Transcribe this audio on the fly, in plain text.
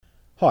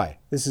Hi,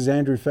 this is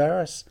Andrew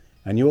Farris,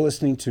 and you're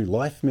listening to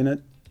Life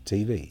Minute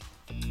TV.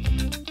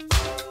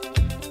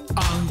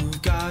 All you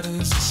got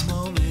is this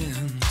moment.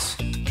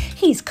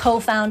 He's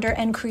co-founder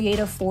and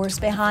creative force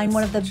behind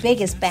one of the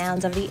biggest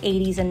bands of the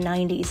 80s and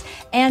 90s.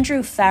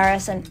 Andrew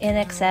Farris and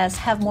INXS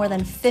have more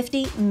than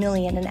 50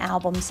 million in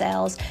album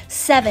sales,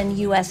 7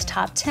 US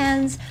top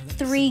 10s,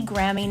 3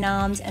 Grammy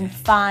noms, and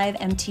 5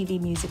 MTV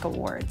Music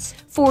Awards.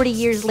 40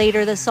 years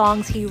later, the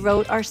songs he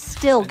wrote are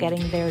still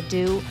getting their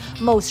due.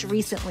 Most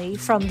recently,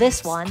 from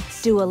this one,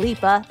 Dua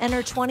Lipa and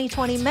her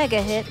 2020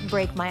 mega hit,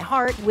 Break My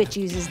Heart, which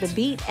uses the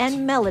beat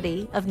and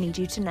melody of Need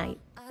You Tonight.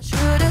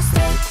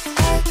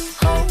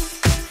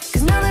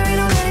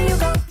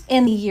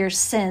 In the years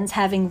since,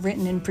 having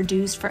written and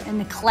produced for an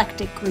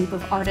eclectic group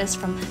of artists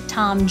from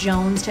Tom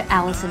Jones to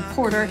Alison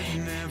Porter,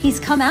 he's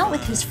come out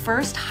with his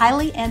first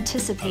highly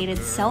anticipated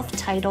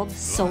self-titled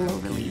solo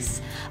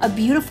release, a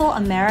beautiful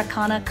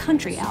Americana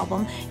country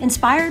album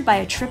inspired by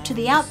a trip to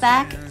the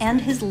Outback and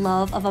his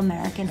love of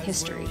American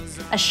history,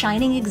 a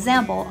shining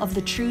example of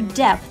the true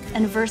depth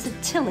and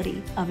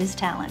versatility of his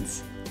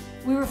talents.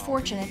 We were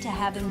fortunate to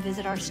have him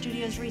visit our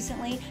studios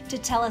recently to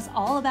tell us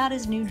all about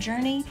his new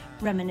journey,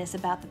 reminisce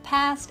about the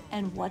past,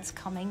 and what's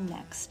coming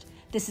next.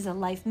 This is a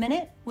Life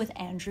Minute with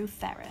Andrew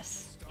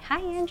Farris. Hi,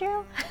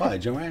 Andrew. Hi,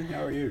 Joanne.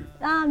 How are you?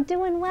 I'm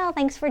doing well.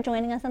 Thanks for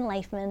joining us in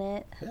Life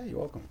Minute. Yeah, you're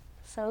welcome.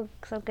 So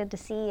good to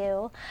see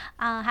you.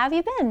 How have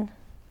you been?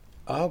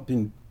 I've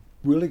been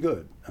really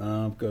good.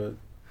 I've got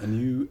a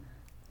new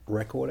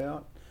record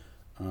out,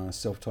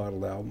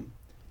 self-titled album.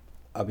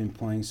 I've been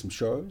playing some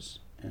shows,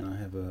 and I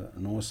have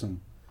an awesome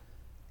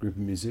group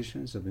of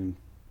musicians. I've been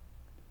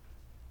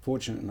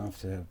fortunate enough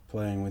to have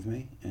playing with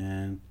me,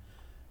 and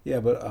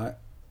but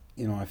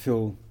I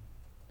feel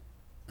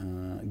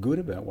good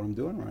about what I'm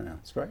doing right now.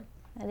 It's great.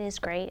 It is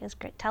great. It's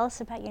great. Tell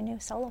us about your new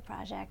solo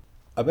project.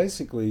 I've always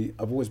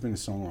been a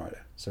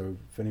songwriter. So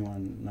if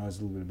anyone knows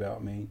a little bit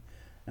about me,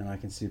 and I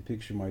can see a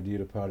picture of my dear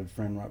departed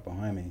friend right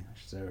behind me, I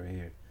should say over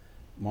here,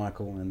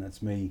 Michael, and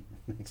that's me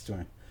next to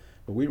him.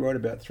 But we wrote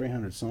about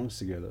 300 songs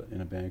together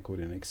in a band called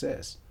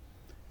INXS,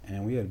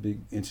 and we had a big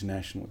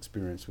international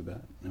experience with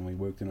that. And we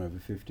worked in over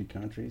 50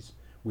 countries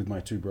with my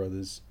two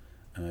brothers,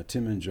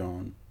 Tim and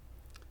John,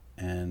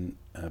 and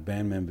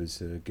band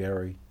members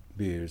Gary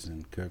Beers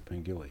and Kirk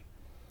Pengilly.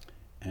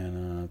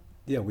 And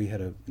we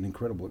had an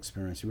incredible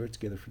experience. We worked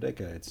together for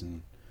decades,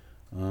 and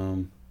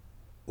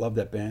loved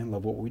that band,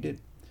 loved what we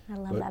did. I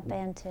love that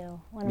band too.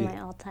 One of my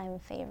all-time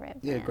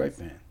favorite bands. Yeah, great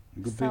band.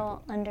 Good so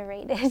people.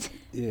 Underrated.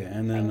 Yeah,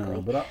 and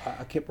then but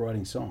I kept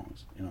writing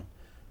songs,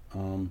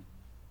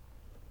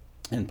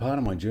 and part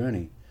of my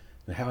journey,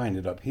 how I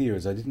ended up here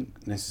is I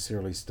didn't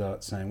necessarily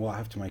start saying, well, I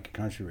have to make a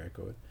country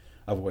record.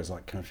 I've always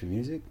liked country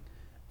music,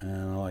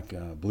 and I like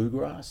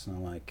bluegrass, and I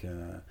like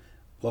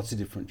lots of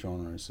different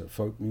genres, so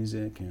folk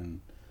music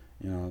and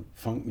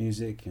funk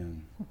music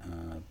and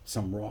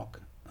some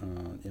rock,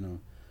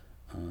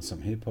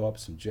 some hip hop,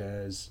 some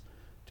jazz.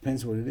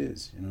 Depends what it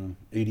is,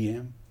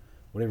 EDM.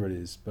 Whatever it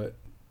is. But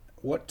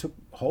what took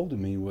hold of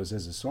me was,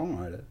 as a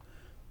songwriter,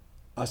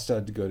 I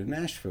started to go to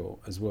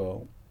Nashville as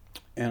well,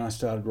 and I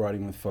started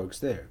writing with folks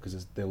there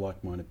because they're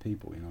like-minded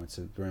people. It's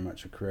very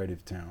much a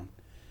creative town,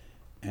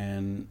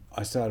 and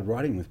I started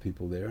writing with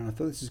people there, and I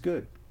thought, this is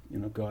good.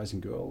 Guys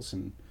and girls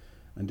and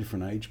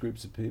different age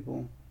groups of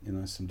people.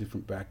 Some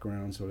different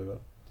backgrounds, whatever.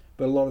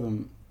 But a lot of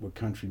them were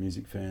country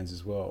music fans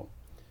as well.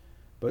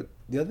 But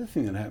the other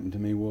thing that happened to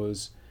me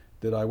was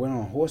that I went on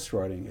a horse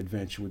riding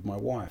adventure with my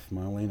wife,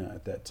 Marlena,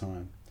 at that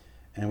time.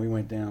 And we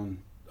went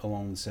down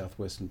along the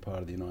southwestern part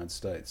of the United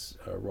States,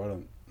 right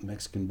on the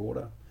Mexican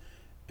border,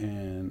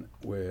 and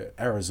where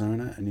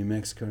Arizona and New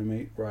Mexico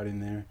meet, right in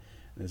there.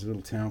 There's a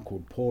little town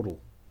called Portal.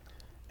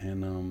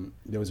 And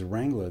there was a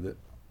wrangler that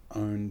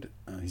owned,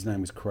 his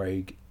name was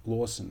Craig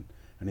Lawson,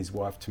 and his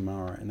wife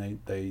Tamara, and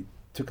they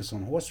took us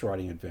on a horse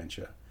riding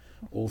adventure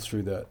all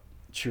through that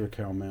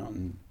Chiricahua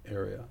Mountain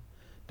area.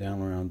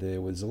 Down around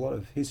there, there's a lot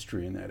of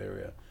history in that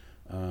area,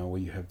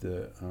 where you have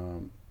the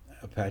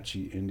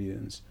Apache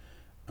Indians.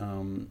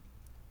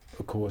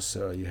 Of course,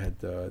 you had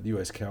the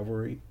U.S.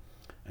 Cavalry,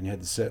 and you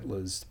had the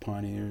settlers, the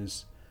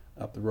pioneers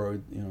up the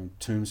road,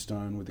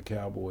 Tombstone with the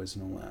cowboys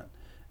and all that.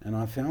 And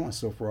I found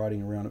myself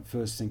riding around at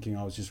first thinking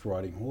I was just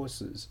riding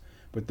horses,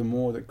 but the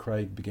more that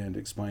Craig began to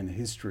explain the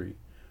history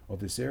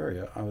of this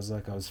area, I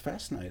was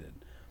fascinated.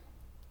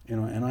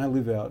 And I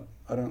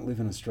don't live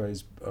in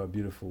Australia's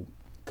beautiful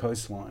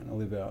coastline. I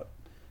live out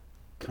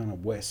kind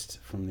of west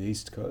from the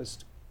east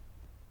coast,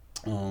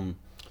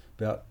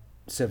 about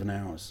 7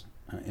 hours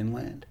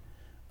inland.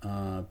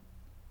 I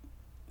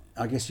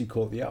guess you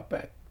call it the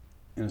Outback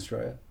in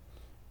Australia,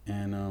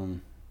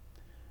 and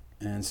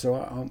so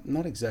I'm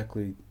not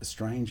exactly a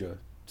stranger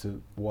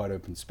to wide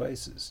open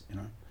spaces,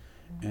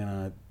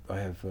 And I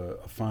have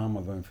a farm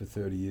I've owned for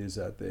 30 years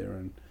out there,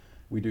 and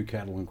we do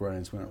cattle and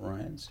grains when it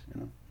rains.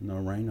 No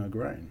rain, no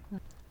grain.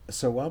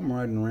 So I'm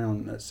riding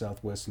around that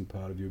southwestern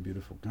part of your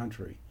beautiful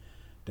country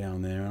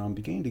down there, and I'm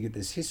beginning to get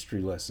this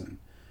history lesson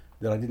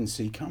that I didn't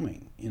see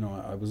coming.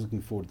 I was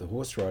looking forward to the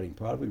horse riding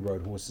part. We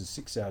rode horses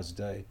 6 hours a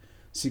day,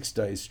 6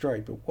 days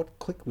straight. But what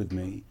clicked with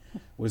me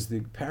was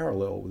the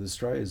parallel with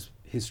Australia's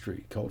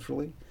history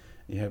culturally.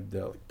 You have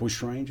the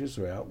bushrangers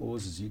or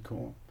outlaws, as you call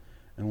them,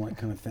 and all that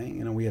kind of thing.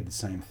 You know, we had the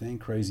same thing,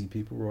 crazy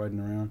people riding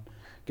around,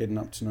 getting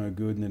up to no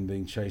good and then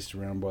being chased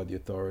around by the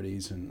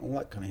authorities and all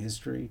that kind of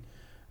history.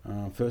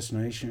 First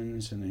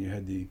Nations, and then you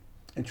had the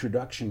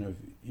introduction of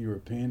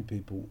European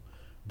people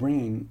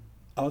bringing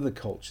other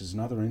cultures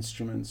and other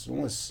instruments,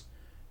 all this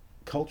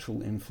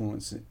cultural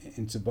influence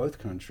into both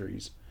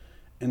countries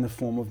in the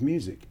form of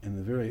music. And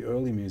the very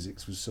early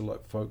musics was sort of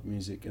like folk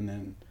music and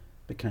then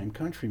became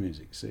country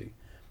music, see.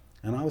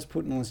 And I was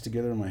putting all this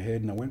together in my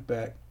head, and I went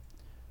back.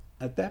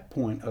 At that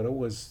point, I'd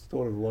always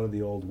thought of a lot of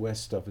the Old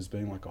West stuff as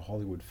being like a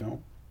Hollywood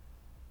film.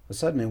 But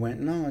suddenly I went,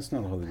 no, it's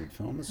not a Hollywood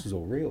film, this is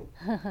all real.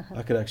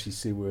 I could actually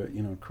see where,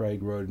 you know,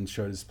 Craig rode and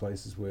showed us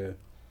places where,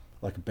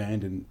 like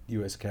abandoned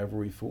US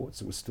cavalry forts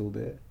that were still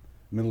there,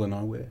 middle of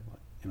nowhere, like,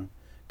 you know,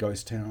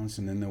 ghost towns.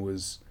 And then there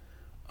was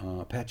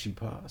Apache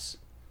Pass.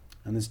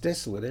 And there's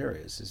desolate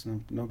areas, there's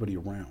nobody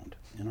around,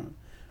 you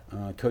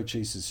know.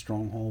 Cochise's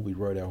stronghold, we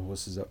rode our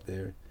horses up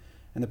there.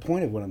 And the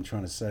point of what I'm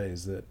trying to say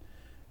is that,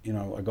 you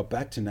know, I got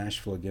back to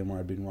Nashville again where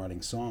I'd been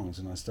writing songs,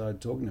 and I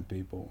started talking to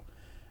people,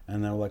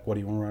 and they were like, what do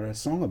you want to write a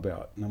song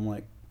about? And I'm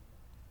like,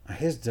 I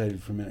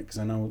hesitated for a minute because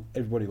I know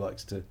everybody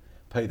likes to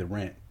pay the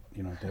rent,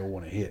 you know, they all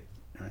want a hit,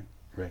 right,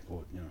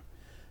 record, you know.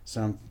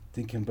 So I'm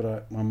thinking,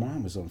 but my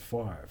mind was on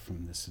fire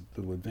from this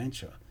little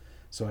adventure.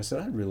 So I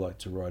said, I'd really like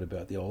to write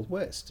about the Old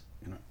West,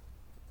 you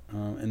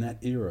know, in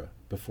that era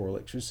before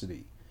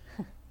electricity.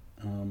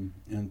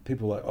 And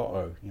people were like,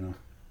 uh-oh, you know,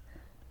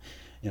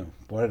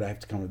 why did I have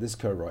to come to this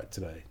co-write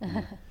today?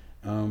 You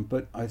know?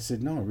 But I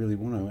said, no, I really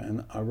want to.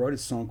 And I wrote a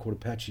song called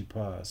Apache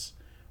Pass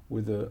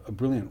with a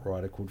brilliant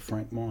writer called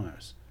Frank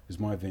Myers, who's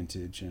my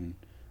vintage, and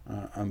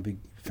I'm a big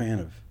fan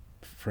of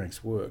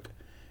Frank's work.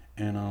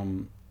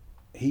 And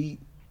he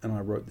and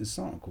I wrote this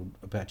song called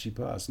Apache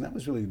Pass, and that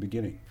was really the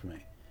beginning for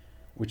me,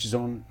 which is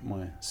on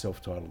my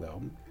self-titled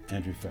album,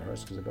 Andrew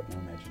Farris, because I've got no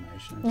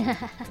imagination.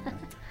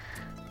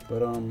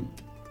 But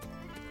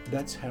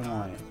that's how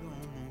I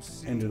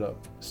ended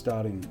up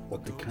starting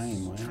what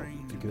became my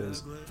album,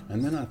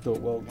 and then I thought,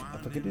 well,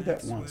 if I could do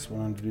that once,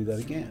 why don't I do that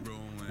again?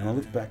 And I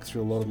looked back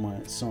through a lot of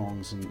my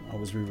songs, and I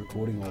was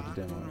re-recording all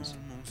the demos,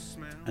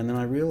 and then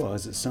I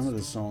realized that some of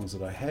the songs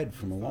that I had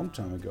from a long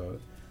time ago,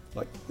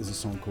 like there's a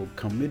song called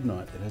Come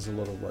Midnight that has a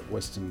lot of like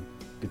Western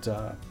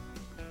guitar,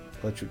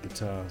 electric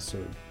guitar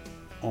sort of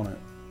on it,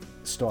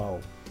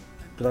 style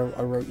that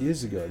I wrote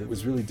years ago that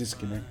was really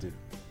disconnected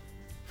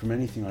from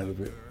anything I'd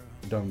ever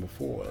done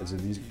before as a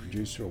music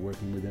producer or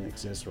working with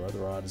NXS or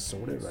other artists or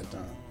whatever I'd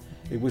done.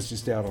 It was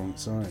just out on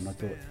its own. I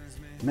thought,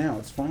 now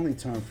it's finally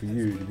time for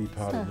you to be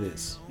part of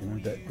this, you know,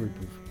 that group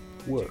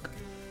of work.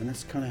 And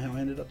that's kind of how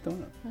I ended up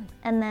doing it.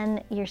 And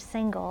then your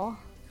single,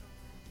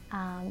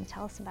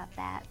 tell us about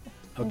that.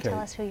 And Okay. tell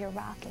us who your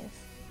rock is.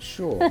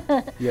 Sure.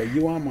 Yeah,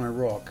 You Are My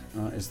Rock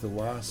is the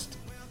last,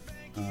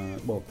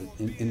 well,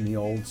 in the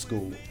old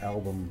school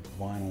album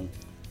vinyl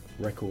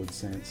record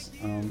sense,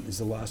 is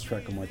the last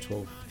track on my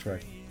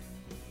 12-track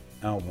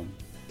album.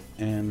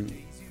 And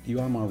You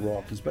Are My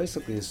Rock is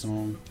basically a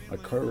song I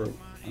co-wrote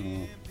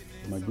with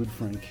my good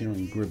friend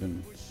Kieran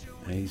Gribben.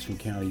 He's from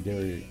County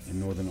Derry in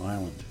Northern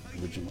Ireland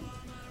originally.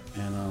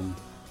 And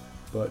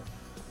but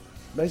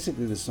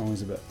basically the song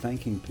is about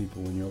thanking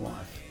people in your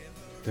life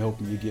for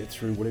helping you get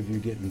through whatever you're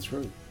getting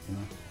through. You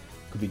know,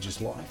 could be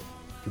just life,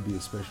 could be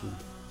a special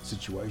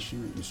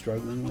situation that you're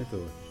struggling with,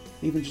 or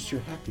even just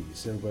you're happy, you're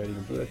celebrating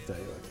a birthday,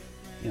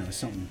 or you know,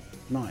 something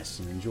nice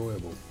and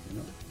enjoyable.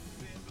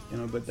 You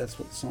know, but that's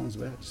what the song's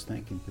about, just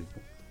thanking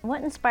people.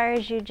 What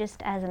inspires you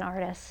just as an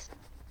artist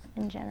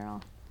in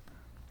general?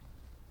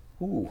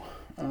 Ooh,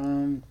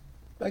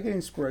 I get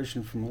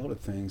inspiration from a lot of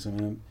things. I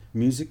mean,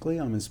 musically,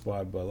 I'm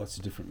inspired by lots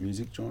of different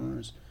music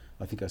genres.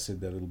 I think I said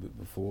that a little bit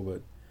before,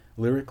 but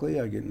lyrically,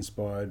 I get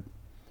inspired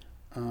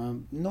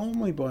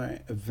normally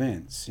by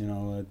events. You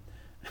know,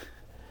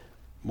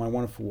 my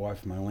wonderful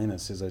wife, Marlena,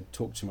 says I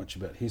talk too much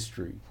about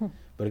history,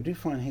 but I do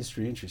find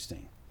history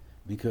interesting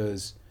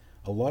because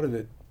a lot of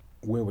it,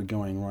 where we're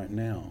going right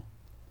now,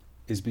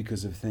 is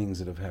because of things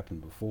that have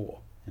happened before.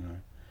 You know,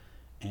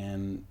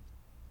 and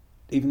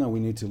even though we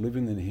need to live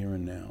in the here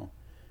and now,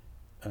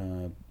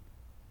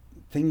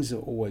 things are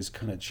always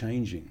kind of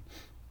changing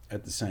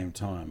at the same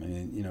time.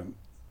 And, you know,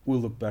 we'll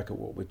look back at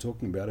what we're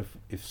talking about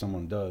if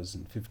someone does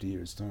in 50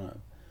 years'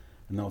 time,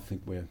 and they'll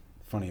think we're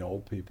funny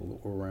old people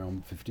that were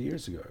around 50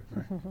 years ago,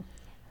 right?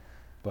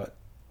 But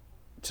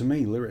to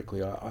me,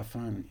 lyrically, I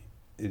find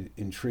it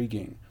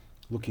intriguing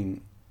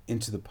looking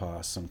into the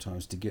past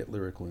sometimes to get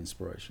lyrical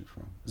inspiration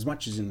from, as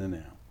much as in the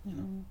now, you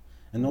know,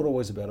 and not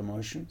always about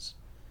emotions.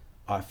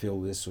 I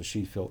feel this or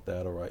she felt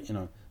that, or you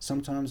know,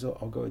 sometimes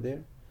I'll go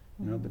there,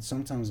 you know, but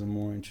sometimes I'm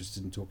more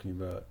interested in talking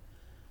about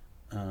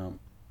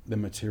the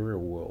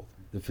material world,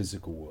 the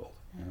physical world,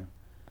 you know.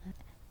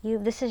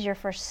 This is your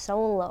first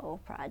solo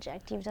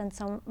project. You've done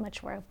so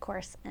much work, of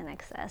course,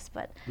 NXS,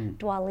 but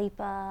Dua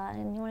Lipa,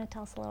 and you want to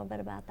tell us a little bit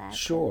about that?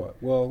 Sure.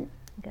 Well,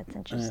 I think that's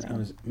interesting. it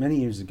was many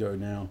years ago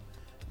now.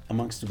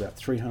 amongst about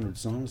 300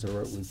 songs I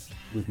wrote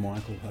with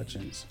Michael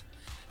Hutchence.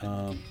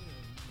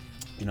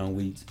 You know,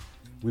 we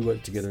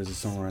worked together as a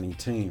songwriting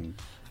team,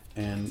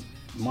 and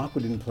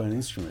Michael didn't play an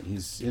instrument.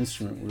 His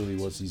instrument really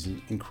was his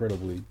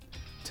incredibly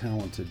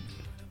talented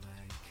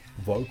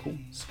vocal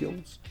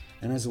skills,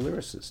 and as a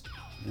lyricist,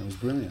 you know, he was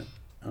brilliant,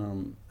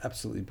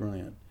 absolutely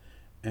brilliant,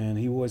 and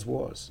he always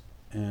was.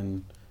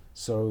 And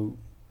so,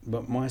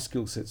 but my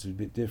skill sets are a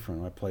bit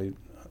different. I play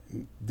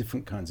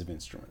different kinds of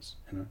instruments,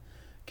 you know,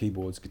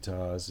 keyboards,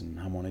 guitars, and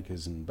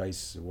harmonicas, and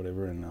bass or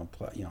whatever. And I'll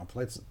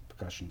play some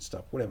percussion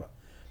stuff, whatever.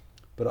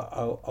 But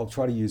I'll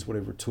try to use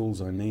whatever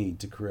tools I need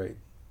to create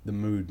the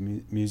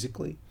mood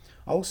musically.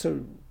 I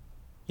also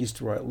used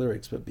to write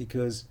lyrics, but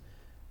because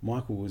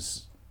Michael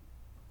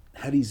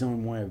had his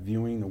own way of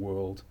viewing the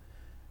world,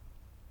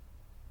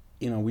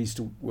 you know, we used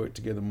to work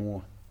together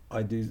more.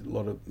 I do a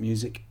lot of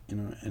music, you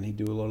know, and he'd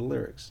do a lot of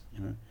lyrics,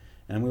 you know,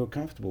 and we were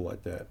comfortable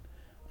like that.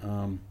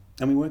 And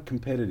we weren't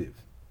competitive,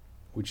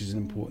 which is an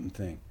important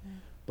thing.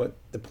 But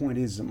the point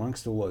is,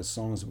 amongst all those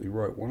songs that we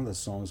wrote, one of the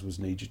songs was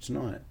Need You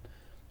Tonight.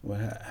 Well,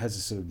 it has a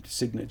sort of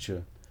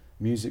signature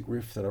music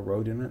riff that I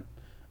wrote in it.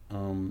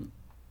 Dun,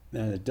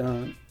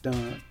 dun,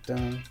 dun,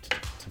 dun,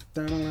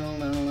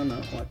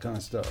 that kind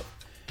of stuff.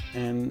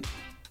 And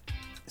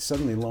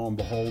suddenly, lo and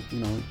behold, you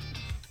know,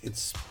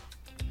 it's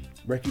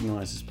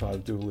recognized as part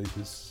of Dua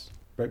Lipa's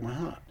Break My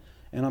Heart.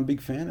 And I'm a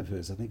big fan of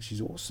hers. I think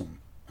she's awesome.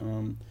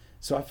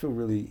 So I feel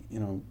really, you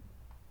know,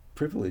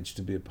 privileged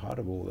to be a part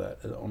of all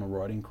that on a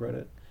writing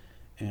credit.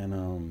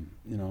 And,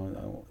 you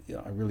know,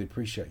 I really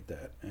appreciate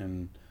that.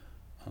 And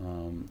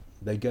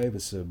they gave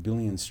us a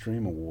Billion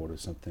Stream Award or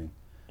something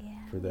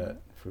for that,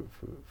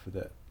 for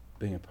that,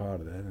 being a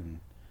part of that. And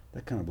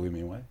that kind of blew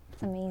me away.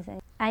 It's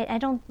amazing. I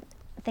don't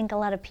think a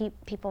lot of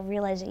people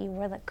realize that you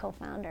were the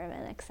co-founder of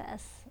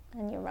NXS,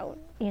 and you wrote,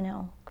 you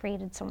know,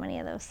 created so many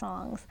of those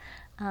songs.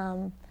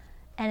 And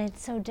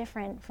it's so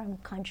different from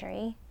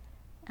country.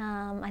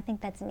 I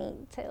think that's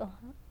neat too.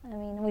 I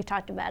mean, we've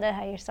talked about it,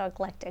 how you're so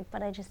eclectic,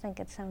 but I just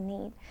think it's so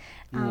neat.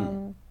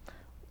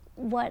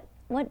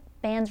 What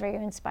bands were you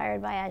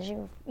inspired by as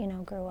you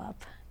grew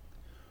up?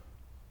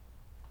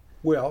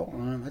 Well,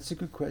 that's a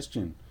good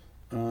question.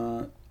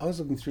 I was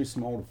looking through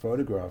some older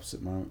photographs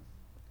that my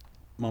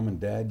mum and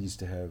dad used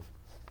to have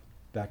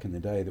back in the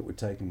day that were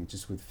taken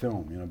just with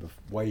film, you know,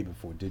 way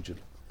before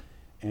digital.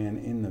 And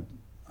in the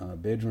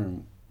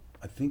bedroom,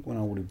 I think when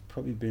I would have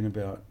probably been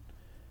about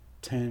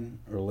 10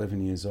 or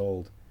 11 years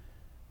old,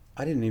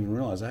 I didn't even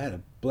realize I had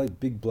a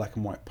big black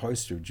and white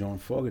poster of John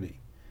Fogerty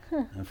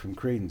from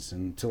Creedence.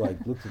 And until I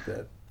looked at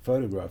that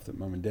photograph that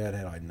Mum and Dad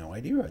had, I had no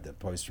idea I had that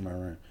poster in my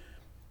room.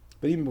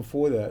 But even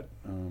before that,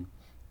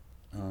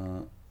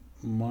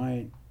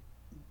 my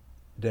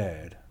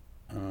dad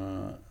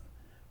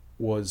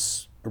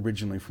was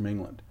originally from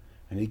England,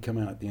 and he'd come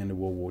out at the end of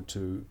World War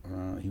II.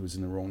 He was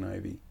in the Royal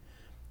Navy,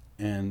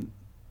 and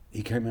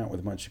he came out with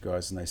a bunch of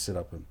guys, and they set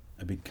up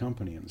a big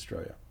company in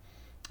Australia.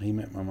 He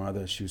met my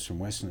mother. She was from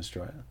Western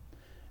Australia.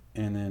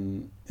 And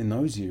then in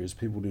those years,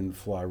 people didn't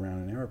fly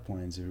around in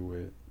airplanes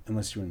everywhere,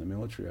 unless you were in the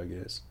military, I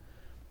guess.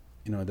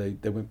 You know,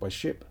 they went by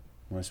ship,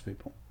 most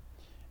people.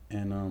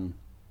 And,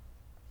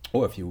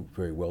 or if you were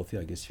very wealthy,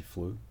 I guess you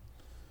flew.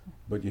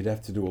 But you'd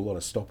have to do a lot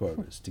of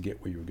stopovers to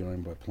get where you were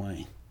going by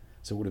plane.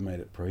 So it would have made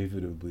it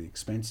prohibitively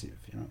expensive,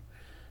 you know.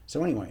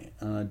 So anyway,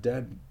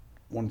 Dad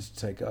wanted to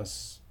take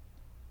us,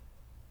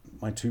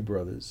 my two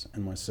brothers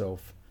and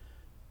myself,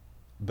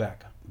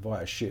 back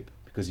via ship,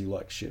 because he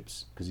liked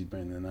ships, because he'd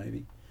been in the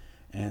Navy.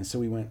 And so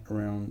we went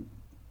around,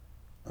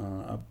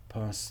 up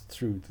past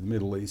through the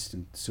Middle East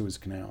and Suez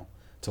Canal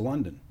to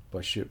London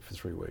by ship for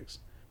 3 weeks.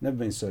 Never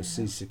been so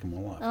seasick in my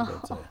life, I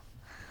gotta tell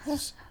you.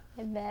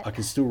 I bet. I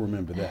can still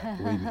remember that,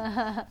 believe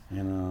me.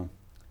 And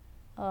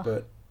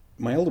but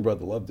my elder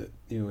brother loved it.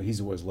 You know,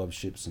 he's always loved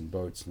ships and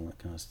boats and all that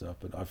kind of stuff.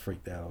 But I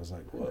freaked out. I was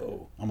like,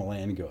 whoa, I'm a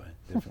land guy,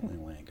 definitely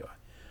a land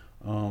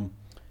guy.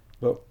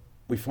 But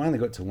we finally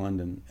got to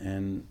London,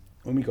 and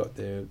when we got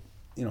there,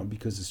 you know,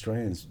 because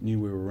Australians knew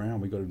we were around,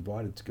 we got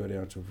invited to go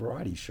down to a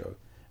variety show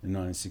in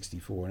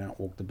 1964, and out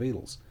walked the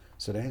Beatles.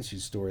 So to answer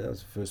your story, that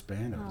was the first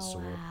band I ever saw.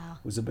 Wow.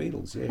 Was the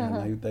Beatles, yeah.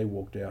 And they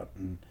walked out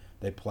and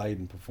they played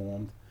and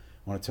performed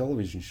on a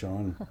television show,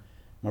 and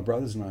my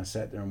brothers and I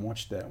sat there and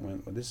watched that and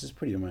went, well, this is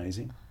pretty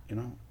amazing, you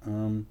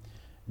know.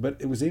 But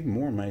it was even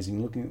more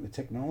amazing looking at the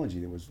technology.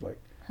 There was like,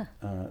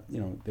 you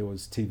know, there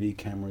was TV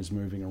cameras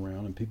moving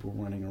around and people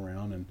running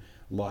around and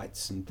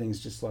lights and things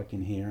just like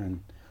in here,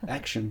 and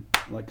action,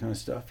 like kind of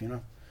stuff, you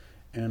know.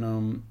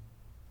 And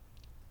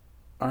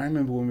I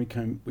remember when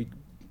we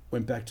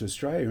went back to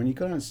Australia, and you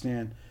got to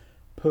understand,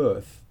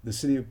 Perth, the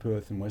city of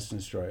Perth in Western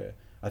Australia,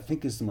 I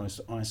think is the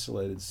most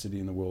isolated city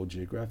in the world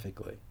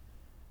geographically,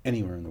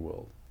 anywhere in the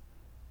world.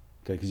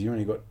 Okay, because you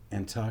only got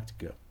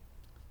Antarctica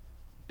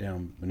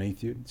down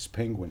beneath you. There's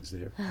penguins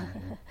there,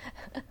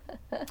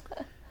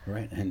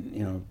 right? And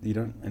you know, you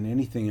don't, and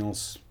anything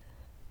else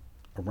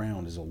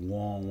around is a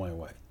long way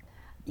away,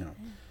 you know.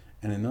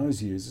 And in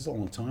those years, this is a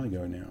long time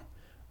ago now,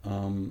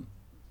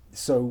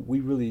 so we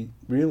really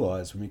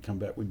realised when we come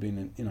back we'd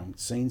been,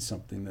 seen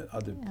something that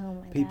other Oh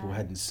my people God.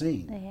 hadn't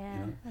seen.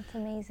 Yeah, that's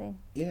amazing.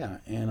 Yeah,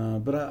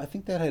 and but I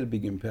think that had a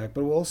big impact.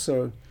 But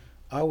also,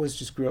 I always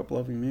just grew up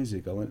loving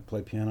music. I learned to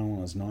play piano when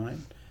I was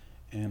 9,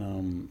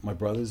 and my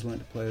brothers learned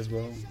to play as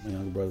well. My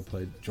younger brother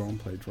played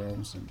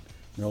drums, and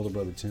my older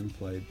brother Tim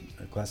played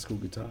classical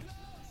guitar.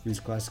 He was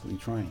classically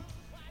trained.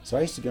 So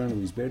I used to go into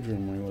his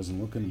bedroom when he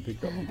wasn't looking and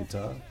pick up the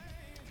guitar.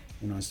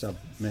 I started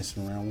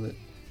messing around with it.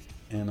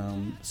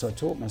 And so I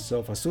taught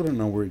myself. I still don't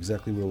know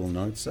exactly where all the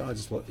notes are. I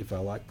just if I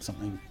like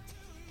something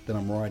that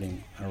I'm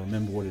writing, I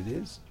remember what it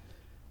is,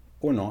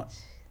 or not.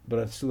 But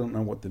I still don't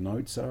know what the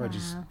notes are.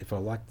 Wow. If I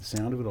like the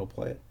sound of it, I'll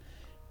play it.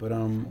 But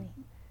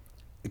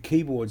the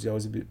keyboards, I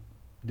was a bit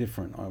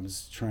different. I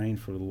was trained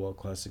for a little while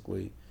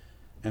classically,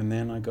 and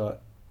then I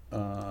got.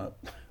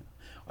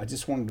 I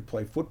just wanted to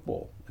play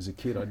football as a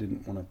kid. I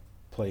didn't want to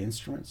play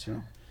instruments,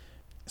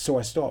 So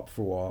I stopped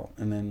for a while,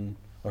 and then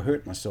I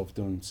hurt myself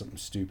doing something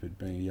stupid,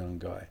 being a young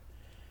guy.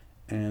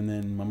 And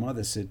then my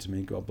mother said to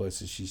me, God bless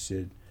her, she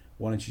said,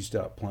 "Why don't you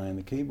start playing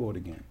the keyboard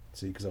again?"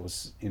 See, because I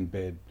was in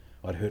bed,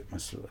 I'd hurt my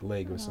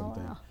leg or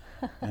something. Wow.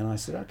 And I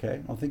said,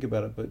 "Okay, I'll think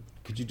about it, but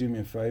could you do me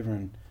a favor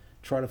and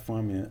try to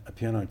find me a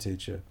piano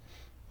teacher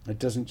that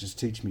doesn't just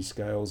teach me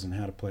scales and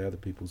how to play other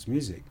people's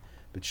music,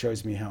 but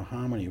shows me how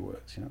harmony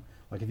works,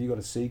 Like if you got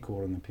a C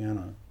chord on the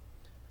piano,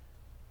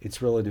 its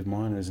relative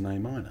minor is an A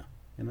minor,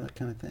 that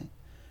kind of thing."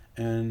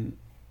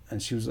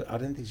 And she was, I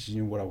don't think she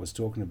knew what I was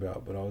talking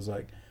about, but I was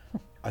like,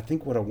 I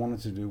think what I wanted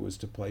to do was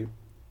to play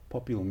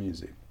popular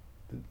music,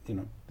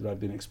 that I'd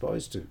been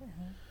exposed to,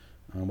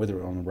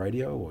 whether on the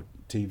radio or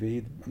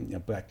TV,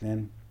 back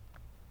then.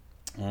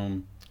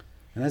 And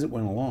as it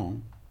went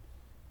along,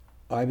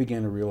 I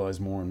began to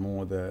realize more and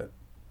more that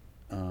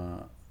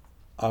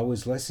I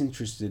was less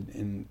interested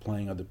in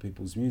playing other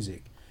people's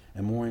music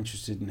and more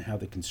interested in how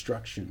the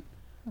construction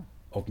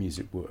of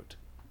music worked.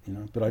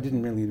 But I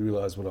didn't really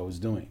realize what I was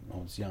doing when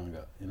I was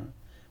younger, It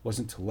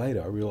wasn't till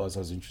later I realized I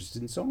was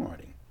interested in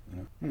songwriting,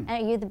 Are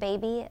you the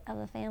baby of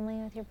the family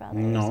with your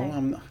brothers? No, or?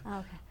 I'm not. Oh,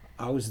 okay.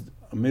 I was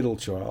a middle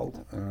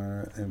child,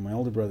 and my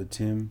older brother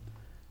Tim,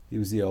 he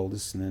was the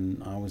oldest, and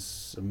then I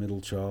was a middle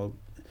child,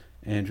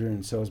 Andrew,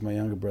 and so was my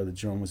younger brother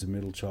John was a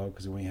middle child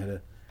because we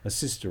had a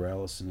sister,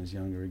 Alison, who's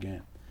younger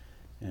again.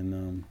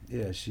 And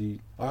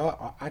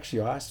I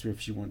actually asked her if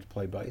she wanted to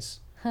play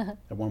bass.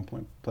 At one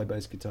point, play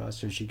bass guitar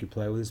so she could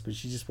play with us, but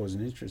she just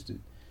wasn't interested.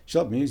 She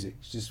loved music,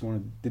 she just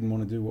didn't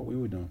want to do what we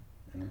were doing,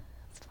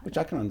 which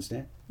I can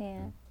understand.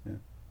 Yeah. Yeah.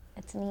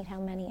 It's neat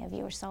how many of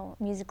you are so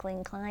musically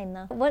inclined,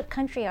 though. What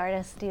country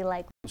artists do you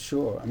like?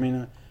 Sure. I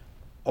mean,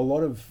 a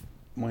lot of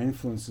my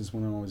influences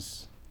when I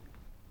was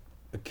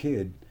a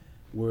kid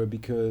were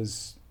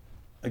because,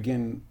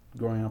 again,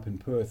 growing up in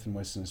Perth in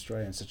Western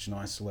Australia, in such an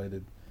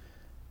isolated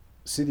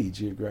city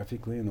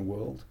geographically in the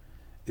world,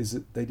 is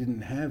that they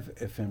didn't have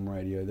FM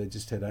radio, they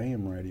just had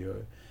AM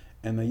radio,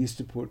 and they used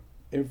to put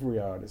every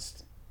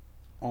artist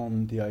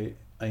on the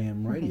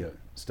AM radio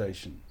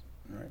station,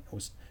 right? There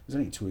was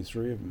only 2 or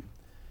 3 of them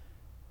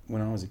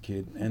when I was a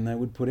kid, and they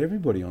would put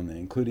everybody on there,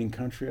 including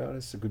country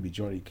artists. It could be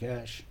Johnny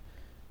Cash,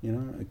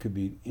 it could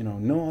be,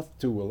 North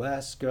to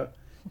Alaska,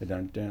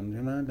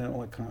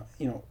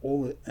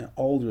 all the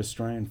older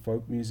Australian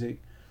folk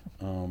music,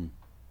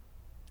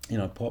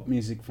 pop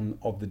music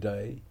of the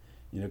day.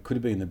 It could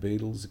have been the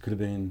Beatles, it could have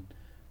been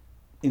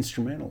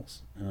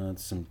instrumentals,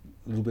 some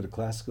little bit of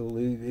classical,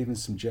 even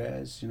some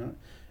jazz,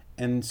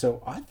 And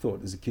so I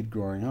thought as a kid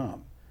growing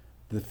up,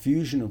 the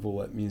fusion of all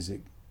that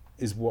music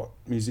is what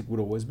music would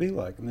always be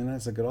like. And then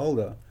as I got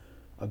older,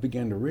 I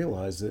began to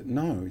realize that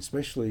no,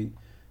 especially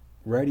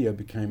radio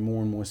became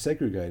more and more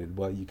segregated.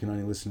 Well, you can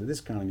only listen to this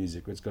kind of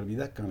music, or it's got to be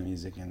that kind of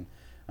music. And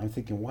I'm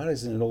thinking, why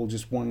isn't it all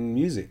just one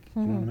music?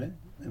 You know what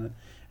I mean?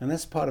 And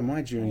that's part of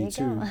my journey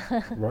too,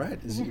 right?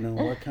 Is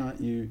why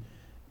can't you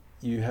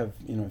have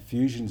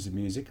fusions of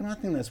music? And I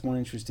think that's one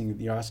interesting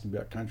that you're asking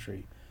about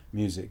country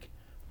music.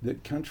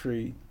 That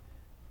country,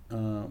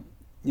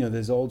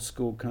 there's old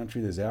school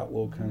country, there's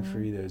outlaw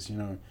country, there's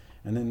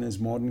and then there's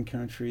modern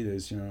country,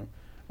 there's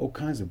all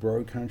kinds of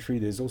bro country.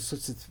 There's all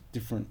sorts of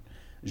different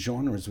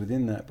genres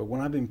within that. But when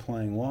I've been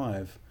playing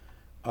live,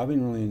 I've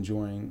been really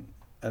enjoying,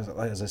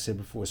 as I said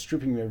before,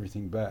 stripping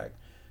everything back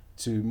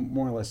to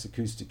more or less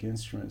acoustic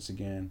instruments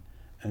again,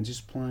 and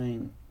just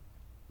playing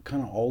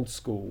kind of old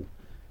school,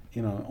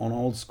 on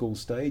old school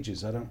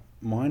stages. I don't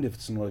mind if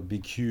it's not a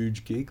big,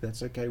 huge gig.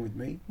 That's okay with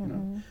me.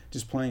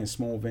 Just playing a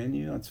small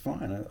venue, that's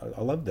fine.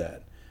 I love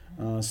that.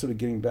 Sort of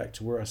getting back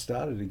to where I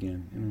started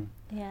again.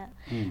 Yeah.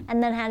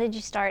 And then how did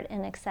you start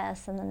In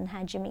Excess, and then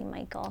how'd you meet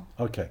Michael?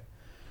 Okay.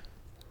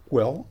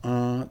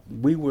 Well,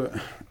 we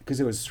were, because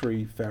there was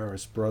 3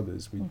 Farris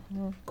brothers, we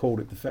called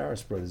it the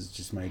Farris Brothers. It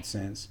just made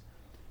sense.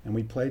 And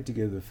we played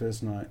together the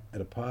first night at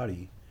a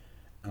party.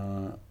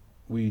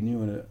 We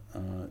knew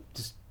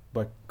just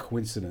by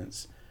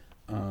coincidence,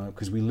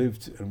 because we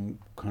lived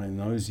kind of in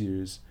those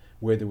years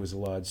where there was a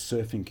large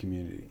surfing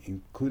community,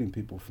 including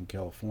people from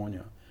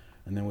California.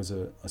 And there was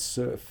a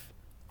surf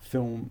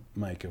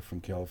filmmaker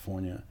from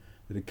California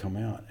that had come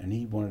out, and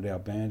he wanted our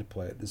band to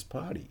play at this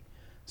party.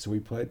 So we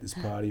played this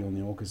party on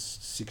the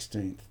August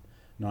 16th,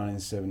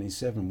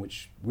 1977,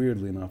 which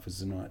weirdly enough is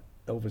the night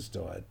Elvis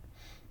died.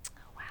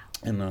 Oh, wow.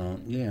 And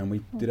and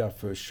we did our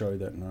first show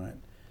that night.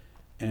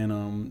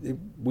 And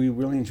we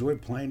really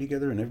enjoyed playing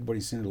together, and everybody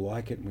seemed to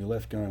like it, and we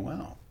left going,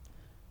 wow,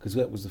 because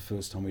that was the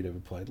first time we'd ever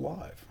played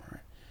live,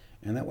 right?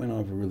 And that went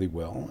over really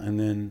well. And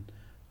then,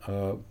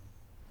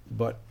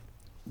 but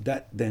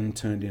that then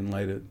turned in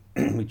later,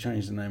 we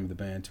changed the name of the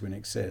band to In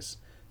Excess.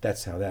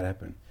 That's how that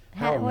happened.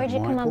 Where'd you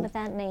come up with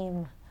that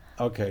name?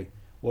 Okay,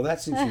 well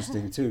that's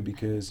interesting too,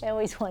 because I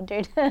always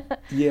wondered.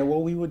 yeah,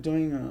 well we were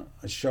doing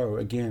a show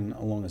again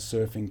along a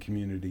surfing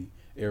community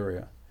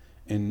area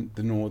in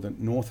the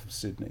north of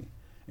Sydney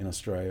in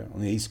Australia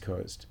on the east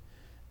coast,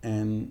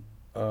 and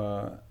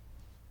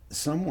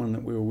someone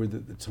that we were with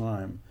at the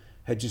time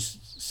had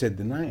just said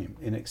the name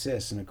In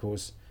Excess, and of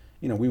course,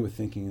 you know, we were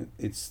thinking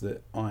it's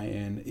the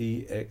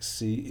INEXCESS,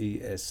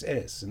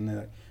 and they're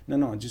like,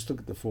 no, just look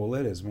at the 4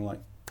 letters, and we're like,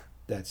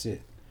 that's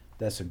it,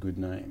 that's a good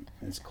name,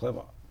 it's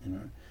clever, you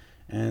know.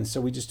 And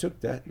so we just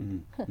took that,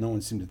 and no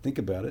one seemed to think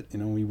about it, you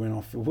know. We went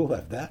off, we'll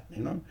have that,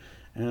 you know.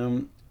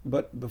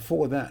 But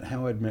before that,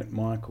 how I'd met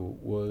Michael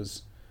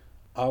was,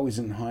 I was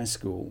in high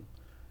school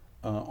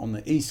on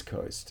the east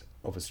coast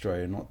of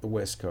Australia, not the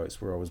west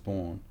coast where I was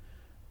born,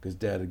 because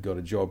Dad had got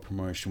a job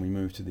promotion. We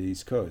moved to the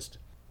east coast.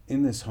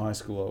 In this high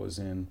school I was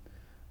in,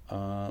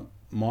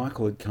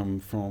 Michael had come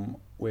from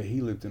where he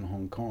lived in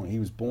Hong Kong. He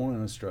was born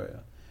in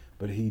Australia,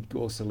 but he'd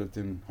also lived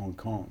in Hong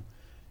Kong,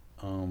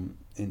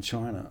 in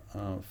China,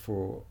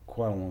 for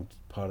quite a long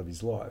part of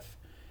his life.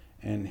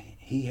 And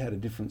he had a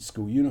different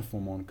school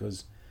uniform on,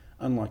 because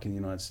unlike in the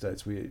United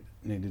States, we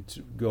needed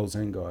to, girls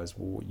and guys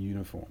wore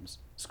uniforms,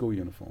 school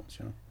uniforms,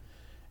 you know.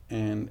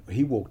 And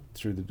he walked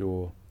through the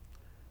door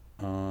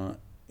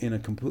in a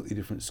completely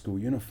different school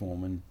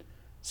uniform, and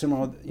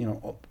somehow, you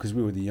know, because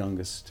we were the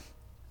youngest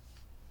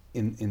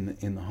in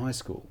the high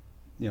school,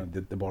 you know,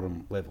 the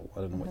bottom level.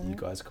 I don't know what you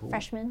guys call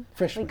Freshmen.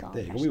 Freshmen. We call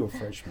There you go. freshmen. We were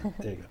freshmen.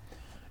 There you go.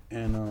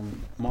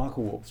 And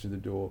Michael walked through the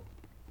door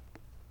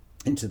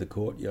into the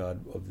courtyard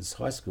of this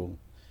high school,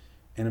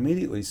 and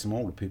immediately some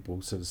older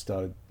people sort of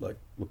started like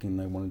looking.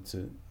 They wanted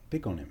to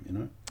pick on him, you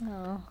know.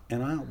 Oh.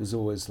 And I was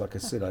always, like I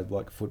said, I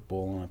liked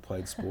football and I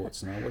played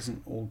sports, and I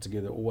wasn't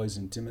altogether always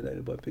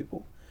intimidated by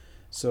people.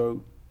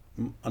 So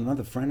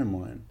another friend of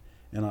mine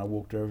and I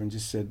walked over and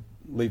just said,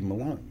 leave him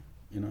alone,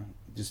 you know.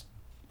 Just,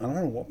 I don't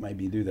know what made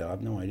me do that. I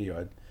have no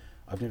idea.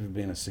 I've never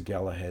been a Sir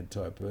Galahad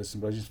type person,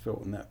 but I just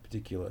felt in that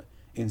particular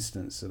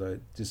instance that I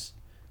just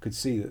could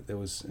see that there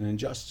was an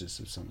injustice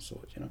of some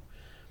sort, you know.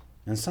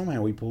 And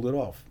somehow we pulled it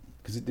off,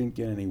 because it didn't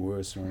get any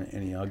worse or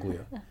any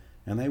uglier.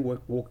 And they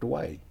walked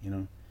away, you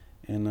know,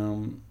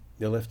 and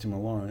they left him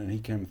alone, and he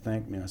came and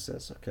thanked me. I said,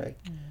 that's okay.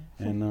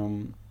 Mm-hmm.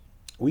 And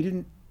we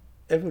didn't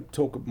ever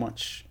talk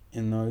much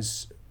in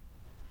those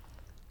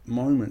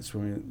moments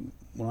when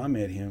I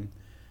met him.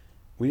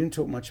 We didn't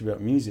talk much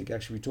about music.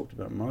 Actually, we talked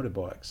about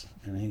motorbikes,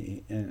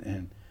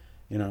 and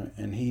you know,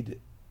 and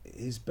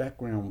his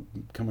background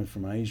coming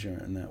from Asia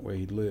and that where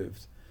he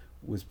lived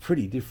was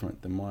pretty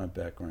different than my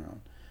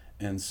background,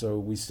 and so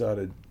we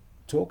started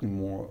talking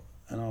more.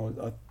 And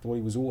I thought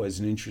he was always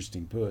an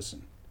interesting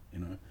person, you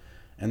know.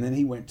 And then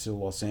he went to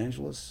Los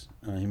Angeles.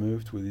 He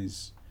moved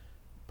with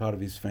part of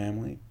his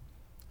family,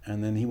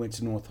 and then he went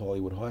to North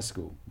Hollywood High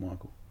School,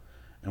 Michael.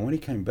 And when he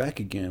came back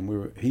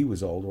again, he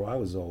was older, I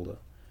was older,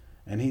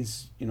 and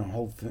his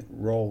whole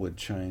role had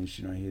changed.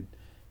 You know,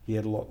 he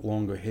had a lot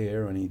longer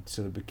hair, and he'd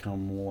sort of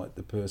become more like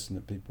the person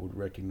that people would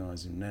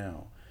recognize him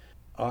now.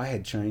 I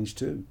had changed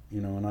too, you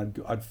know, and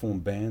I'd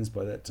formed bands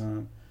by that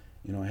time.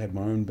 You know, I had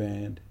my own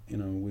band, you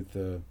know, with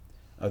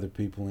other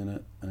people in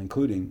it,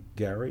 including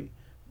Gary,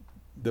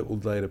 that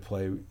would later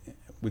play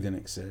with In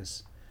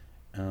Excess,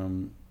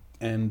 and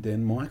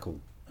then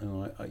Michael.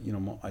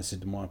 And I said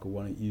to Michael,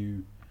 why don't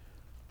you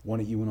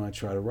and I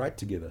try to write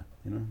together?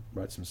 You know,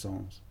 write some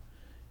songs,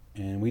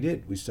 and we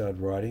did. We started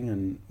writing,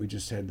 and we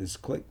just had this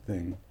click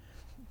thing.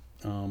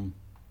 You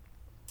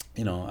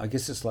know, I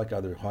guess it's like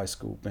other high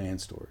school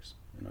band stories.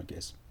 You know, I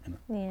guess. You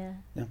know.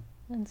 Yeah.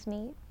 That's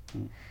neat.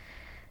 Mm.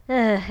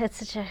 It's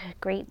such a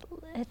great.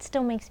 It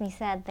still makes me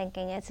sad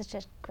thinking it's such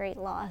a great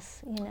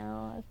loss. You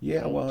know.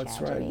 Yeah, well, that's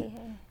right.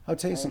 I'll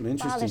tell you something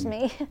interesting. Bothers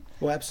me.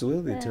 Well,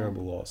 absolutely, a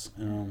terrible loss.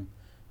 You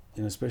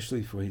know,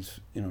 especially for his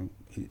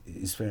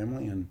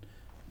family and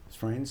his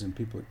friends and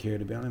people that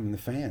cared about him, and the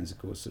fans, of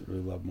course, that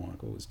really loved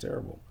Michael. It was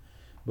terrible.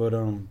 But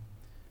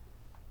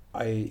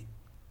I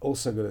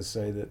also got to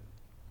say that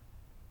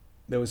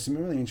there were some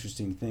really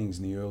interesting things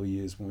in the early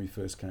years when we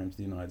first came to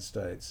the United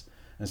States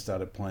and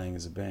started playing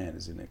as a band,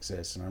 as In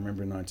Excess. And I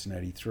remember in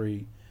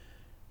 1983,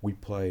 we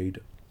played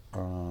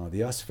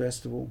the US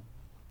Festival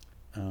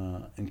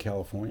in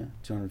California,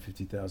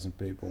 250,000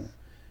 people.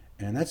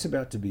 And that's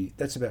about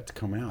to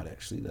come out,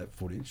 actually, that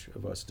footage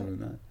of us doing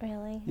that.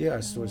 Really? Yeah, I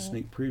saw a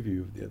sneak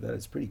preview of that.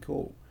 It's pretty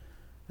cool.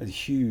 It's a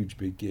huge,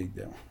 big gig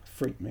that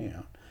freaked me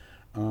out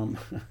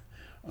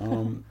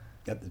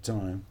at the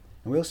time.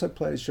 And we also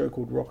played a show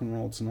called Rock and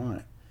Roll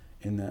Tonight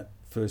in that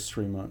first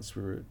 3 months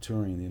we were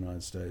touring in the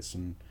United States,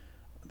 and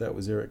that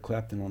was Eric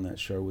Clapton on that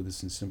show with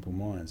us in Simple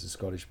Minds, a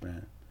Scottish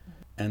band.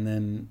 And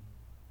then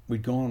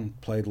we'd gone,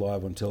 played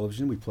live on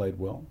television. We played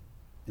well.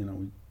 You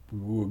know,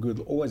 we were good,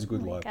 always a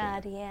good live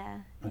band. Yeah.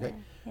 Okay.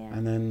 Yeah.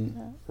 And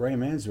then Ray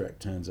Manzarek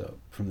turns up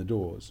from the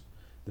Doors,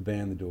 the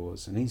band The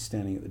Doors, and he's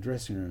standing at the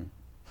dressing room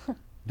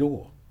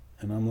door,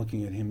 and I'm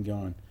looking at him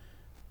going,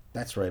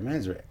 "That's Ray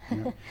Manzarek." You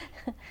know?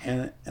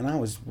 and I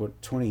was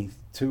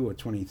 22 or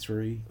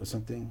 23 or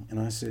something, and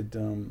I said,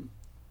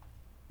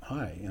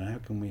 "Hi, you know, how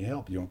can we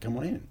help? You want to come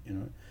on in?" You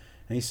know,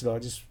 and he said, "I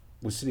just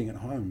was sitting at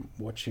home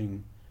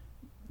watching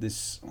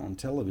this on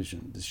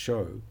television, this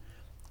show,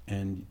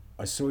 and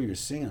I saw your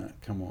singer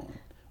come on.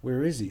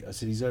 Where is he?" I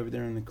said, "He's over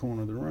there in the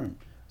corner of the room."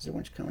 I said, "Why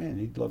don't you come in?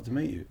 He'd love to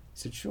meet you." He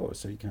said, "Sure."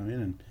 So he came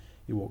in and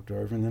he walked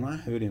over, and then I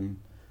heard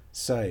him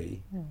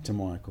say to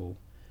Michael,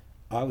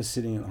 "I was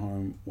sitting at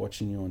home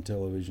watching you on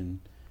television,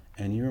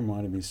 and you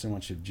reminded me so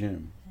much of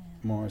Jim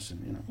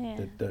Morrison, you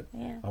know, that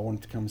I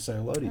wanted to come say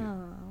hello to you." Oh,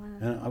 wow.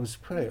 And I was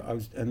pretty,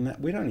 and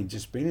that, we'd only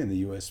just been in the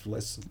US for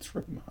less than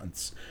 3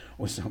 months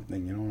or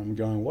something, you know, and I'm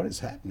going, what is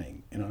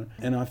happening, you know?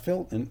 And I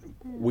felt, and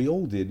we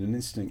all did, an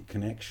instant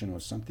connection, or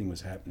something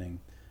was happening.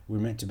 We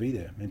were meant to be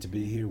there, meant to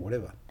be here,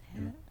 whatever.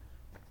 You know?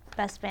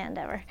 Best band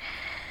ever.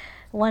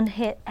 One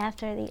hit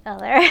after the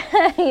other,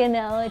 you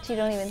know, that you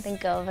don't even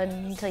think of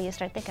until you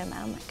start thinking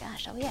about, oh my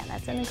gosh, oh yeah,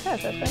 that's an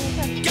excess, that's an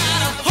excess.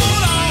 Gotta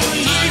hold on,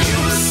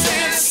 new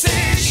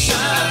sensation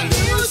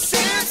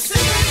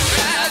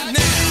right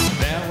now.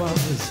 There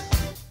was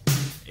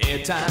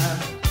a time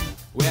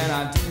when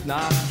I did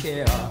not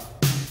care.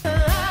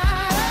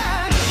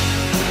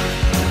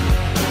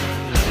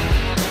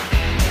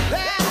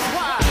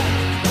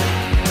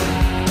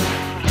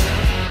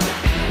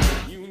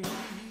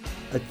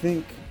 I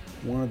think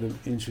one of the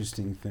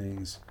interesting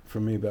things for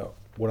me about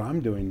what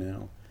I'm doing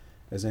now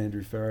as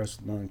Andrew Farriss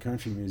with my own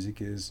country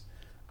music is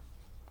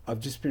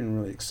I've just been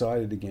really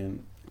excited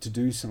again to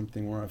do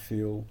something where I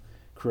feel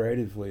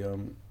creatively,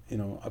 you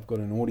know, I've got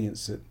an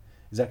audience that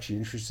is actually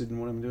interested in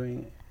what I'm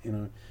doing, you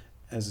know,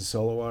 as a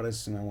solo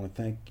artist, and I want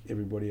to thank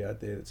everybody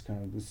out there that's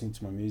kind of listening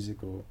to my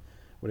music or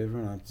whatever,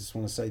 and I just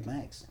want to say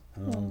thanks.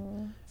 So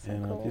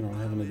and cool. you know, I'm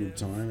having a good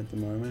time at the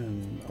moment,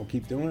 and I'll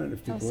keep doing it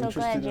if people I'm are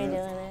so interested glad you're in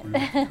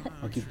doing it. it.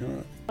 I'll keep doing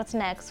it. What's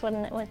next?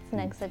 What's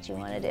next that you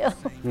want to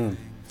do?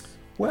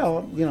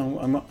 Well, you know,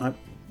 I'm like I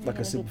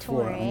You're said gonna be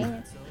before,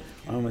 touring.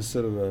 I'm a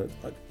sort of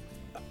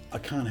I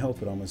can't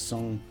help it. I'm a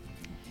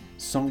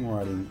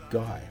songwriting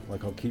guy.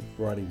 Like, I'll keep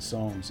writing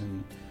songs,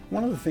 and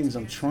one of the things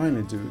I'm trying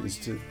to do is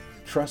to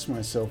trust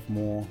myself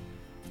more,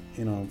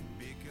 you know,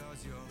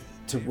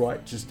 to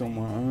write just on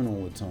my own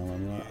all the time. I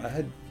mean, I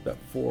had about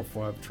 4 or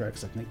 5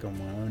 tracks, I think, on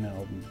my own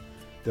album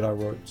that I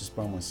wrote just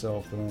by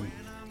myself, but I'm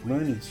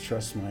learning to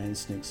trust my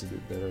instincts a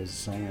bit better as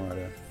a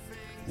songwriter,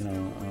 you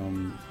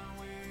know,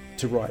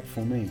 to write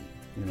for me,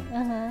 you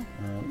know.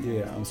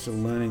 Yeah, I'm still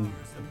learning,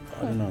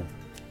 I don't know,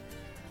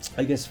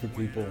 I guess for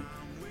people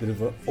that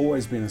have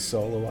always been a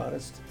solo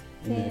artist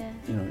in their,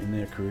 you know, in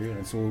their career, and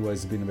it's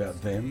always been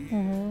about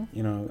them,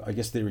 you know, I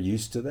guess they're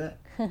used to that,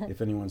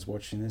 if anyone's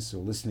watching this or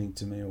listening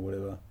to me or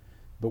whatever.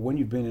 But when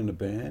you've been in a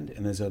band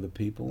and there's other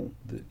people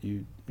that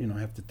you know,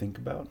 have to think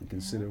about and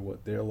consider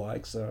what their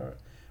likes are,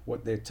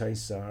 what their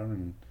tastes are,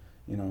 and,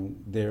 you know,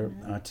 their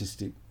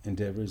artistic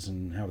endeavors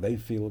and how they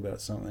feel about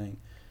something,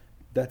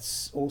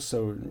 that's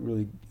also a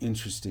really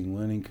interesting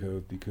learning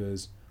curve,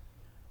 because,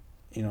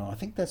 you know, I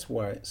think that's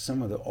why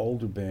some of the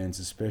older bands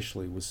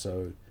especially were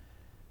so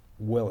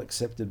well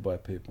accepted by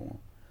people,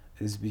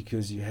 is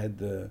because you had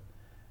the,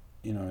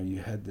 you know, you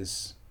had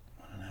this,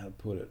 I don't know how to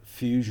put it,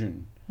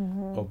 fusion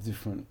of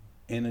different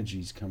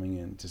energies coming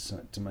in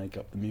to make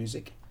up the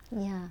music.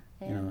 Yeah.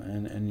 You know,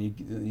 and you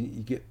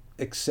get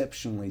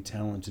exceptionally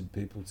talented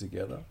people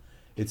together.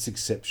 It's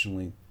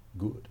exceptionally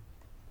good.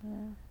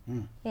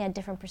 Yeah,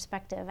 different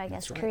perspective, I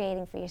guess, right.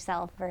 creating for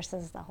yourself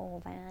versus the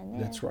whole band.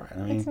 Yeah. That's right.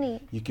 I It's mean,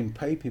 neat. you can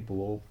pay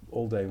people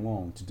all day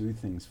long to do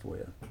things for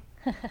you,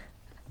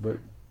 but,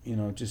 you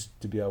know, just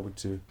to be able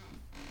to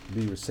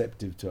be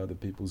receptive to other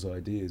people's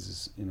ideas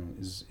is, you know,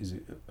 is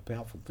a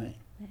powerful thing.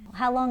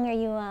 How long are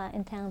you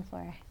in town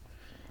for?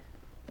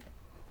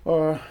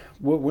 Well,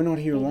 we're not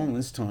here long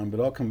this time, but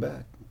I'll come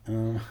back.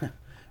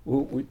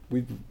 Well,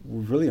 we've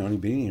really only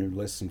been here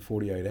less than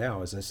 48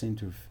 hours. I seem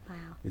to have. Wow.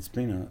 It's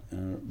been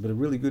but a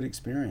really good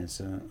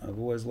experience. I've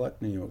always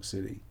liked New York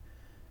City,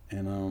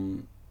 and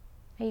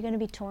Are you going to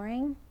be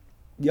touring?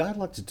 yeah, I'd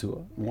like to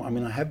tour. Well, I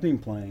mean, I have been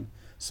playing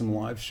some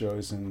live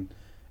shows, and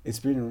it's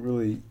been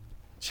really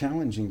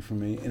challenging for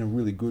me in a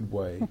really good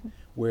way.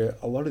 Where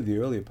a lot of the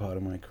earlier part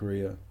of my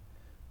career,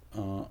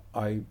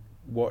 I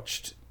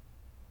watched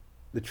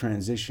the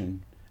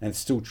transition, and it's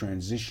still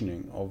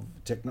transitioning, of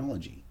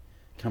technology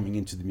coming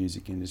into the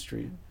music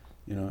industry,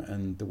 you know,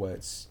 and the way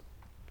it's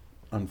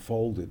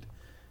unfolded.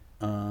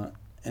 And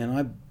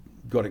I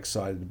got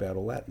excited about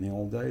all that in the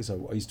old days.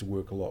 I used to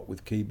work a lot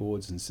with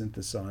keyboards and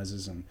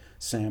synthesizers and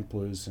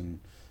samplers and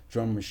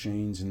drum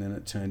machines, and then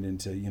it turned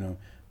into, you know,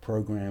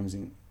 programs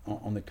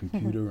on the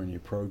computer, and you're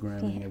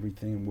programming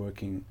everything and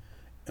working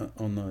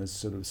on those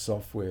sort of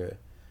software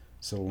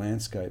sort of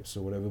landscapes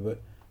or whatever.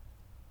 But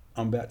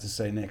I'm about to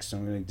say next,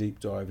 I'm going to deep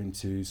dive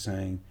into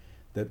saying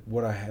that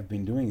what I have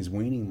been doing is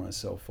weaning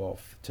myself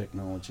off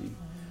technology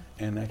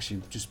and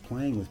actually just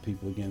playing with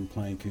people again,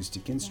 playing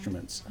acoustic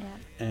instruments.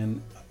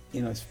 And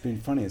it's been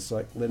funny. It's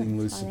like letting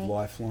loose of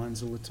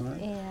lifelines all the time.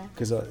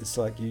 Because it's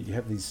like you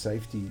have these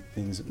safety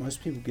things that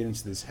most people get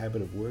into this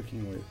habit of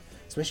working with,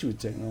 especially with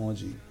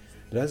technology.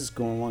 But as it's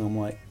gone along, I'm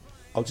like,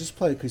 I'll just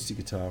play acoustic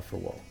guitar for a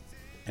while.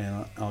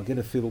 And I'll get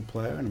a fiddle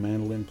player and a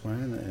mandolin player,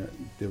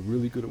 and they're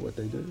really good at what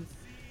they do.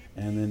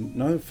 And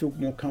then, feel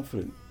more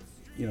confident.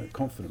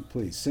 Confident,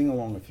 please. Sing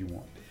along if you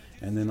want.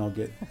 And then I'll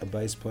get a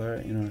bass player,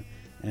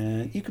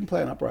 and you can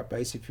play an upright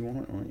bass if you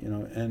want, or,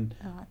 and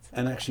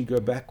actually go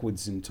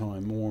backwards in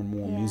time more and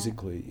more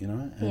musically,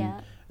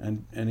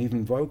 and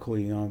even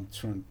vocally, I'm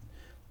trying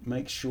to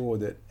make sure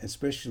that,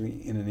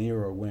 especially in an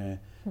era where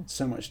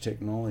so much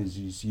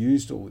technology is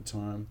used all the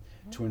time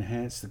to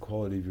enhance the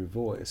quality of your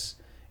voice,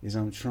 is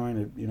I'm trying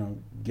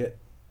to, get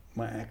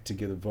my act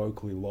together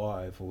vocally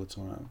live all the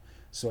time.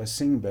 So I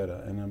sing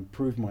better and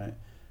improve my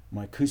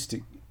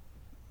acoustic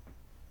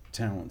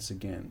talents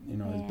again,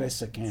 as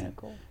best I can.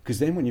 Because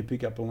then when you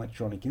pick up an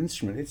electronic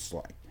instrument, it's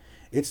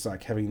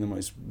like having the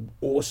most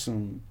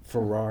awesome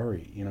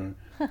Ferrari,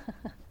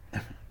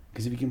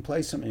 Because if you can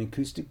play something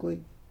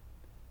acoustically,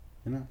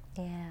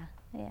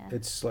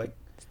 it's like,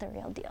 it's the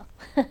real deal.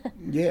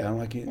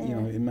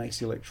 it makes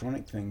the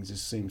electronic things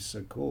just seem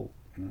so cool.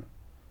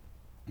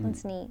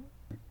 That's neat.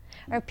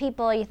 Are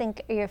people, you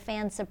think, are your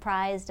fans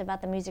surprised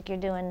about the music you're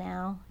doing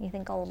now? You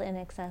think old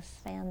INXS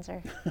fans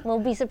will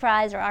be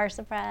surprised or are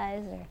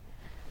surprised? Or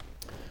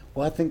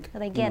well, I think...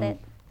 they get it?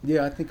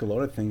 Yeah, I think a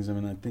lot of things. I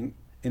mean, I think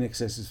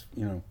INXS's,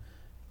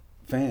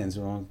 fans,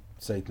 and I'll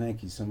say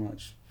thank you so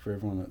much for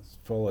everyone that's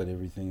followed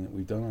everything that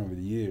we've done over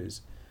the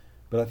years.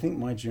 But I think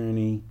my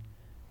journey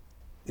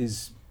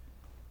is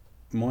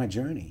my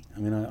journey. I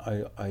mean,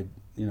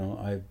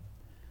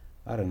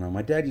 I don't know.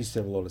 My dad used to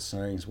have a lot of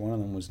sayings. One of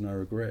them was no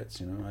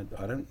regrets.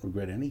 I don't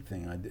regret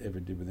anything I ever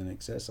did with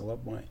INXS. I love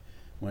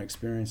my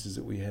experiences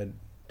that we had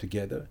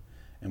together,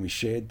 and we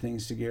shared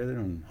things together,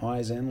 and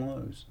highs and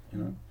lows.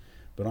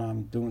 But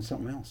I'm doing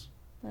something else.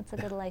 That's a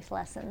good life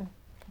lesson.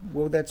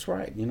 Well, that's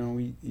right.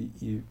 You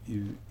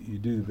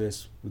do the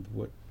best with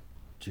what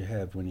you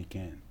have when you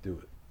can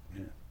do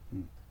it.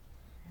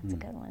 That's a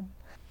good one.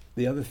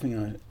 The other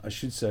thing I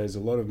should say is a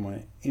lot of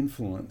my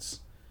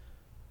influence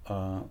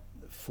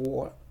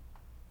for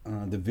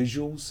the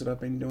visuals that I've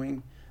been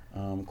doing,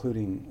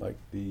 including like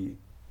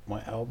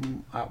my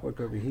album artwork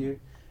over here,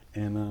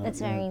 and that's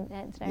very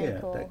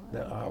cool.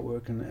 that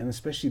artwork and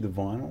especially the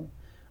vinyl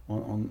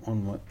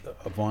on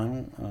a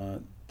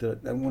vinyl.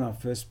 That when I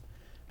first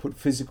put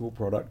physical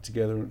product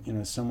together,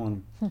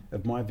 someone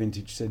of my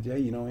vintage said, "Yeah,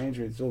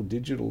 Andrew, it's all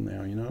digital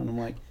now," and I'm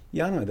like,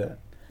 "Yeah, I know that."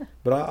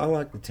 But I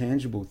like the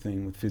tangible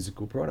thing with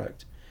physical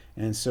product.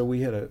 And so we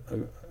had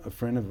a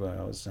friend of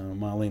ours,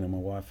 Marlena, my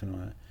wife, and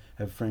I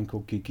have a friend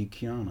called Kiki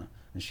Kiana,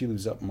 and she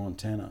lives up in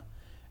Montana.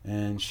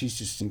 And she's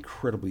just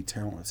incredibly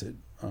talented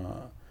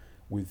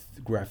with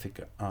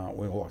graphic art,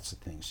 well, lots of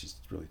things she's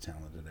really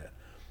talented at.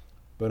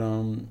 But,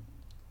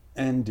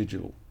 and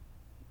digital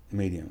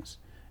mediums.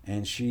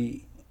 And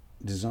she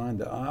designed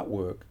the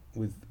artwork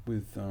with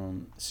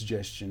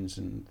suggestions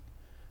and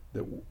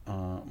that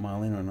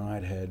Marlena and I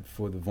had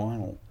for the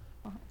vinyl.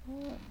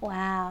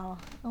 Wow.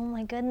 Oh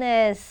my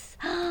goodness.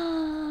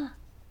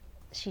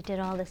 She did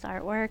all this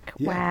artwork?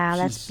 Yeah, wow,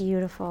 that's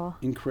beautiful.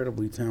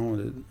 Incredibly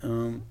talented.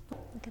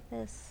 Look at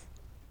this.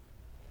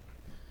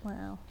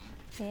 Wow.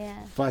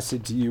 Yeah. If I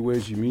said to you,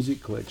 where's your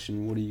music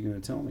collection, what are you going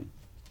to tell me?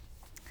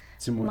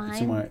 It's in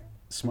my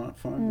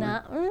smartphone?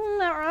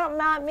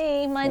 Not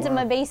me. Mine's in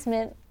my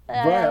basement. I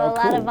Right, have a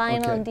lot cool. of vinyl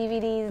Okay. and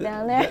DVDs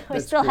down there. We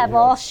that's still cool, have yeah.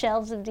 all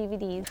shelves of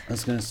DVDs. I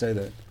was going to say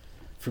that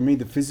for me,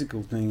 the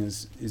physical thing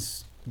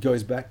is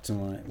goes back to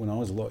when I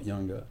was a lot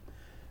younger,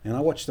 and I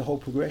watched the whole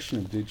progression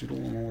of digital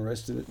and all the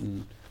rest of it.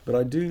 But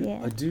I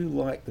do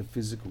like the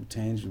physical,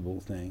 tangible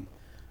thing.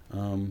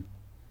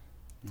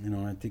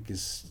 I think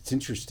it's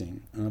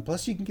interesting.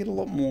 Plus, you can get a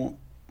lot more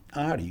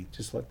arty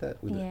just like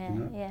that with it.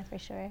 Yeah, for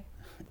sure.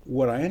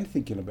 What I am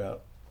thinking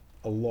about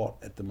a lot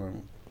at the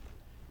moment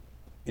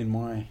in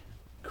my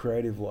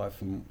creative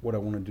life and what I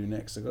want to do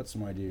next. I got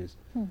some ideas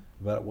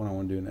about what I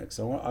want to do next.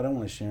 I don't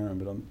want to share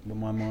them, but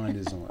my mind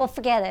is on it. Well,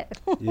 forget it.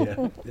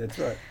 Yeah, that's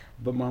right.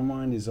 But my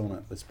mind is on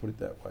it. Let's put it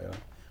that way.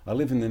 I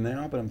live in the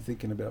now, but I'm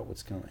thinking about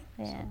what's coming.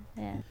 Yeah, so.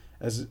 yeah.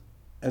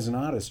 As an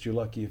artist, you're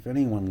lucky if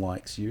anyone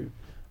likes you,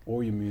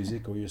 or your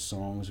music, or your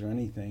songs, or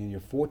anything, and you're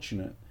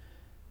fortunate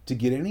to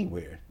get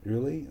anywhere,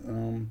 really.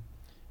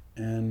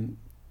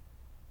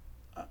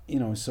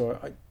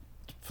 So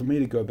for me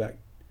to go back,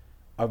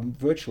 I've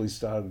virtually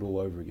started all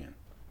over again.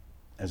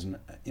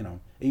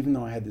 Even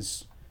though I had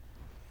this,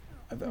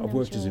 I've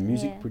worked as a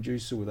music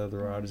producer with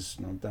other artists,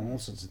 and I've done all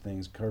sorts of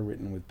things,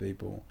 co-written with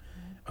people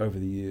over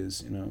the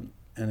years, and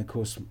of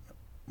course,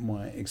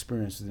 my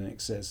experience with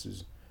INXS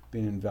has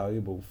been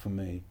invaluable for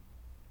me,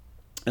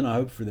 and I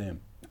hope for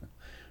them.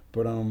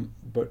 But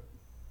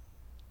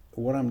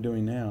what I'm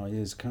doing now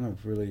is kind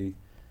of really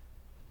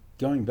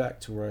going back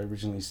to where I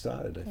originally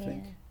started, I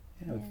think.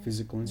 Yeah, with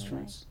physical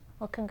instruments.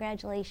 Well,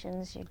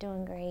 congratulations. You're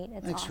doing great.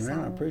 It's Thanks, awesome.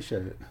 Sharon. I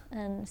appreciate it.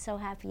 And so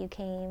happy you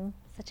came.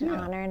 Such an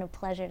honor and a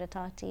pleasure to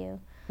talk to you.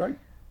 Great.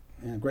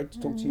 Yeah, great to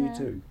talk to you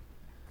too.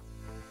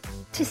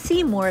 To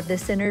see more of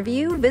this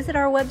interview, visit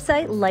our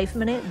website,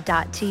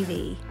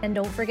 lifeminute.tv. And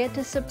don't forget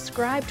to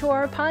subscribe to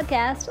our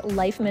podcast,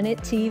 Life Minute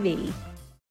TV.